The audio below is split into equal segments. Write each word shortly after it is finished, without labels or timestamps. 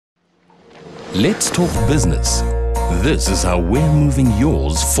Let's talk business. This is how we're moving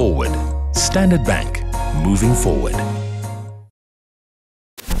yours forward. Standard Bank, moving forward.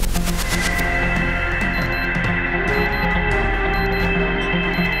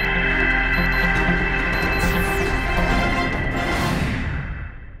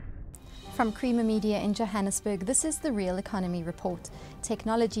 From Creamer Media in Johannesburg, this is the Real Economy Report.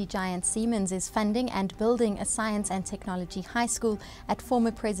 Technology giant Siemens is funding and building a science and technology high school at former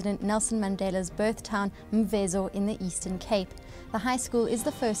President Nelson Mandela's birth town, Mvezo, in the Eastern Cape. The high school is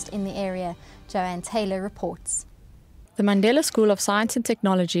the first in the area. Joanne Taylor reports. The Mandela School of Science and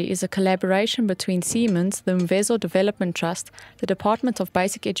Technology is a collaboration between Siemens, the Mvezo Development Trust, the Department of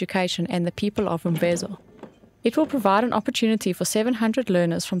Basic Education and the people of Mvezo. It will provide an opportunity for 700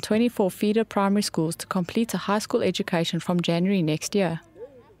 learners from 24 feeder primary schools to complete a high school education from January next year.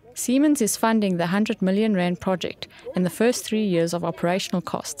 Siemens is funding the 100 million rand project and the first 3 years of operational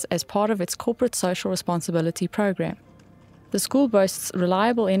costs as part of its corporate social responsibility program. The school boasts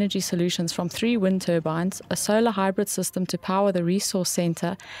reliable energy solutions from 3 wind turbines, a solar hybrid system to power the resource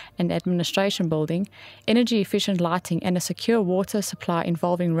centre and administration building, energy-efficient lighting and a secure water supply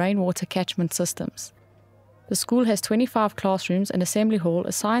involving rainwater catchment systems. The school has 25 classrooms, an assembly hall,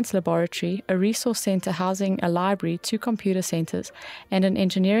 a science laboratory, a resource centre housing a library, 2 computer centres, and an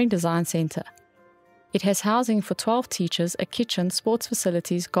engineering design centre. It has housing for 12 teachers, a kitchen, sports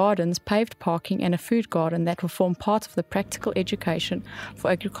facilities, gardens, paved parking, and a food garden that will form part of the practical education for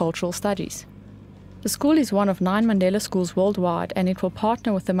agricultural studies. The school is one of 9 Mandela schools worldwide, and it will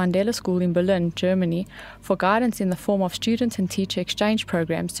partner with the Mandela School in Berlin, Germany, for guidance in the form of student and teacher exchange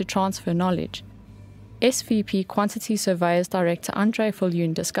programs to transfer knowledge. SVP Quantity Surveyors Director Andre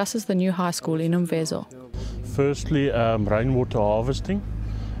Viljoen discusses the new high school in Mvezo. Firstly, rainwater harvesting.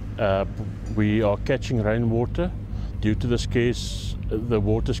 We are catching rainwater due to the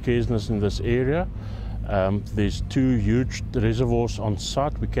water scarceness in this area. There's 2 huge reservoirs on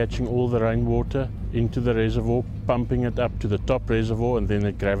site. We're catching all the rainwater into the reservoir, pumping it up to the top reservoir, and then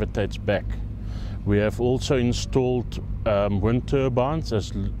it gravitates back. We have also installed wind turbines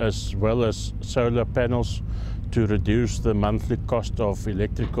as well as solar panels to reduce the monthly cost of the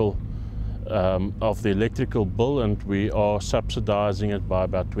electrical bill, and we are subsidizing it by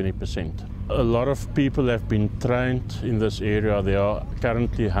about 20%. A lot of people have been trained in this area. There are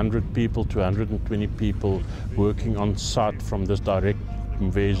currently 100 people to 120 people working on site from this direct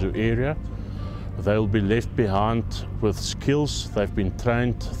Mvezo area. They'll be left behind with skills. They've been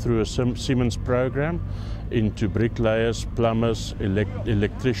trained through a Siemens program into bricklayers, plumbers,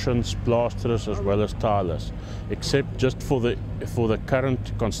 electricians, plasterers, as well as tilers. Except just for the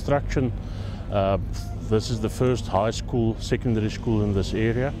current construction, this is the first high school, secondary school in this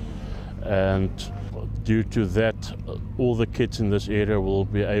area, and due to that, all the kids in this area will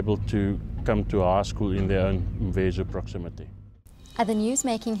be able to come to high school in their own Mvezo proximity. Other news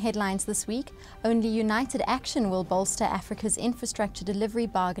making headlines this week: only united action will bolster Africa's infrastructure delivery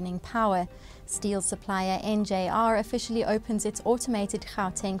bargaining power. Steel supplier NJR officially opens its automated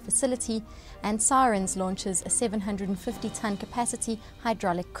Gauteng facility, and Sirens launches a 750-ton capacity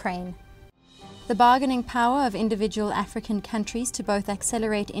hydraulic crane. The bargaining power of individual African countries to both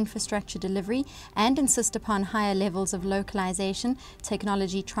accelerate infrastructure delivery and insist upon higher levels of localization,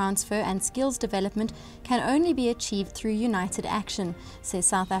 technology transfer and skills development can only be achieved through united action, says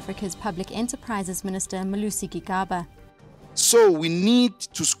South Africa's Public Enterprises Minister Malusi Gigaba. So we need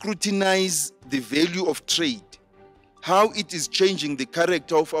to scrutinize the value of trade, how it is changing the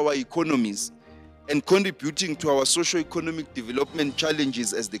character of our economies and contributing to our socio-economic development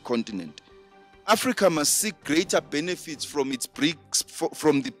challenges as the continent. Africa must seek greater benefits from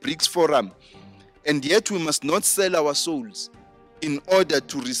the BRICS Forum, and yet we must not sell our souls in order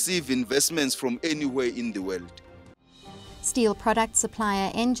to receive investments from anywhere in the world. Steel product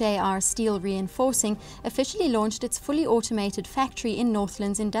supplier NJR Steel Reinforcing officially launched its fully automated factory in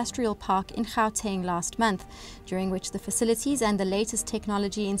Northlands Industrial Park in Gauteng last month, during which the facilities and the latest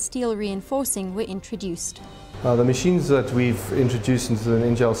technology in steel reinforcing were introduced. The machines that we've introduced into the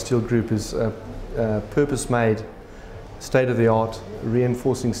NJR Steel Group is purpose-made, state-of-the-art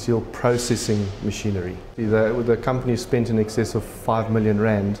reinforcing steel processing machinery. The company spent in excess of 5 million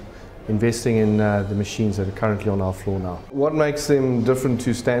rand investing in the machines that are currently on our floor now. What makes them different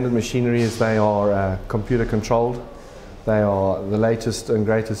to standard machinery is they are computer controlled. They are the latest and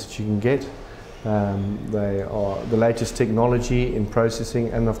greatest that you can get. They are the latest technology in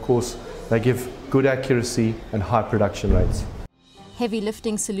processing, and of course they give good accuracy and high production rates. Heavy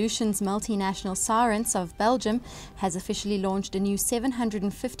Lifting Solutions multinational Siemens of Belgium has officially launched a new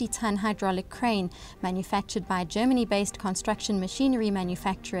 750-ton hydraulic crane manufactured by Germany-based construction machinery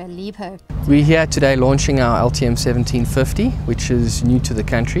manufacturer Liebherr. We're here today launching our LTM 1750, which is new to the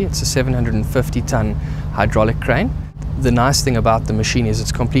country. It's a 750-ton hydraulic crane. The nice thing about the machine is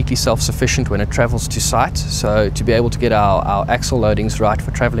it's completely self-sufficient when it travels to site. So to be able to get our axle loadings right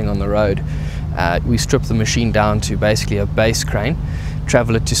for traveling on the road, we strip the machine down to basically a base crane,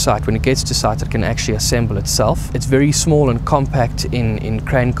 travel it to site. When it gets to site, it can actually assemble itself. It's very small and compact in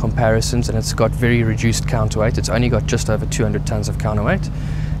crane comparisons, and it's got very reduced counterweight. It's only got just over 200 tons of counterweight.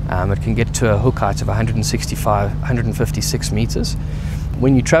 It can get to a hook height of 156 meters.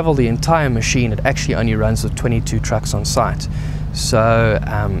 When you travel the entire machine, it actually only runs with 22 trucks on site. So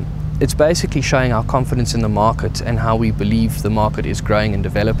it's basically showing our confidence in the market and how we believe the market is growing and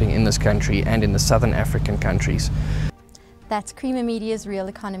developing in this country and in the southern African countries. That's Creamer Media's Real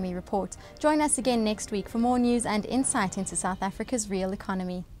Economy Report. Join us again next week for more news and insight into South Africa's real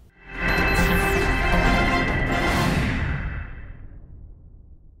economy.